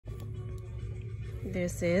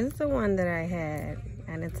This is the one that I had,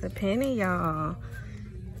 and it's a penny, y'all.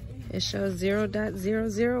 It shows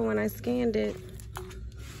 0.00 when I scanned it.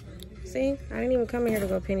 See, I didn't even come here to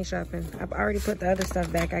go penny shopping. I've already put the other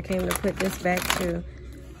stuff back. I came to put this back too.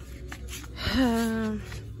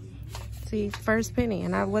 See, first penny,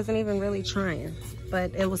 and I wasn't even really trying,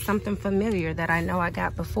 but it was something familiar that I know I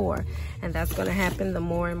got before, and that's going to happen the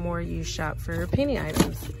more and more you shop for penny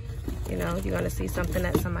items. You know, you're going to see something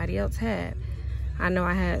that somebody else had. I know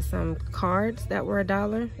I had some cards that were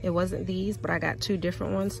 $1. It wasn't these, but I got 2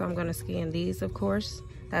 different ones, so I'm going to scan these, of course.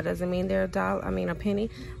 That doesn't mean they're a penny,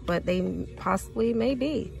 but they possibly may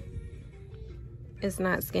be. It's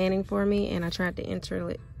not scanning for me, and I tried to enter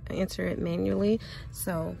it manually,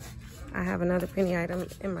 so I have another penny item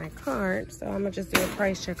in my cart, so I'm gonna just do a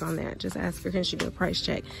price check on that. Just ask her, can she do a price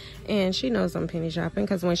check? And she knows I'm penny shopping,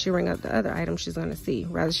 because when she ring up the other item, she's gonna see.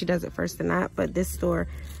 Rather she does it first than not, but this store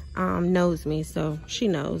knows me, so she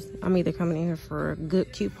knows I'm either coming in here for a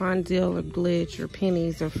good coupon deal or glitch or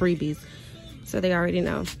pennies or freebies, so they already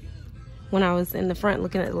know. When I was in the front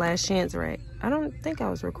looking at the last chance rack, I don't think I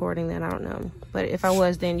was recording that, I don't know, but if I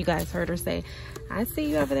was, then you guys heard her say, I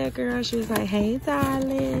see you over there, girl. She was like, hey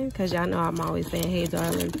darling, because y'all know I'm always saying hey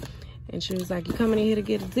darling, and she was like, you coming in here to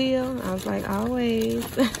get a deal? I was like, always.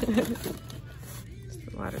 There's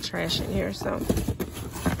a lot of trash in here, so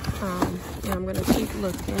yeah, I'm gonna keep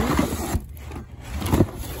looking,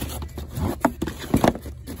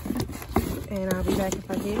 and I'll be back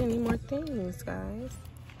if I get any more things, guys.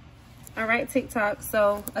 All right, TikTok,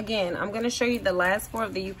 so again, I'm going to show you the last 4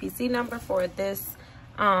 of the UPC number for this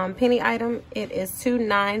penny item. It is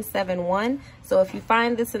 2971. So if you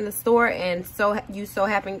find this in the store and you so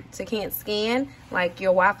happen to can't scan, like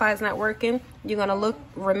your Wi-Fi is not working, you're going to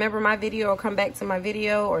remember my video or come back to my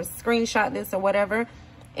video or screenshot this or whatever,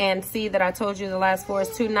 and see that I told you the last 4 is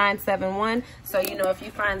 2971. So you know if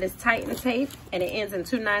you find this Titan tape and it ends in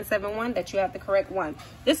 2971 that you have the correct one.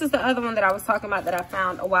 This is the other one that I was talking about that I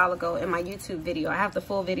found a while ago in my YouTube video. I have the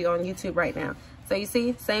full video on YouTube right now. So you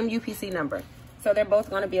see, same UPC number. So they're both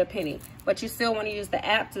going to be a penny. But you still want to use the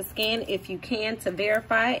app to scan if you can to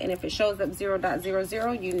verify. And if it shows up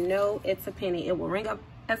 0.00, you know it's a penny. It will ring up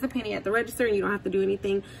as a penny at the register and you don't have to do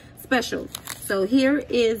anything special. So here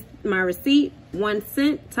is my receipt, 1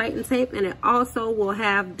 cent Titan tape, and it also will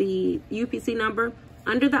have the UPC number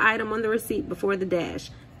under the item on the receipt before the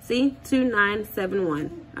dash. See,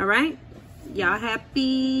 2971. All right, y'all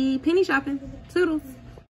happy penny shopping. Toodles.